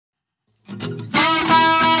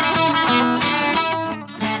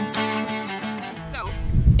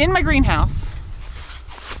in my greenhouse,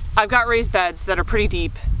 I've got raised beds that are pretty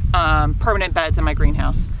deep, permanent beds in my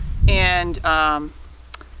greenhouse. And I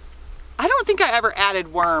don't think I ever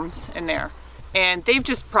added worms in there. And they've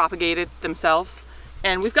just propagated themselves.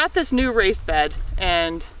 And we've got this new raised bed,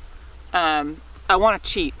 and I want to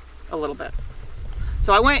cheat a little bit.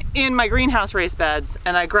 So I went in my greenhouse raised beds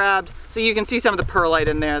and I grabbed, so you can see some of the perlite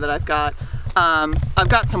in there that I've got. I've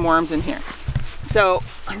got some worms in here. So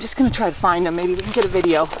I'm just gonna try to find them. Maybe we can get a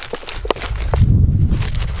video.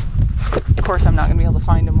 Of course, I'm not gonna be able to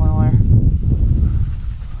find them while we're,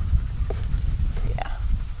 yeah.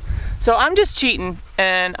 So I'm just cheating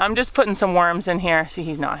and I'm just putting some worms in here. See,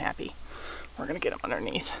 he's not happy. We're gonna get him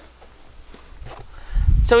underneath.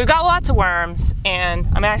 So we've got lots of worms, and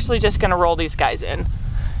I'm actually just gonna roll these guys in.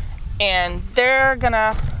 And they're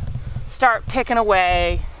gonna start picking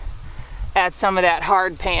away at some of that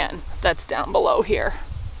hard pan that's down below here.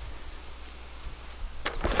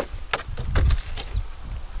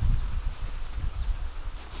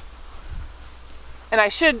 And I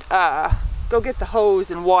should go get the hose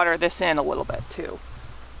and water this in a little bit too.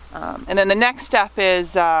 And then the next step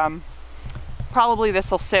is probably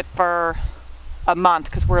this will sit for a month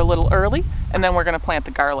because we're a little early, and then we're going to plant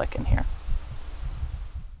the garlic in here.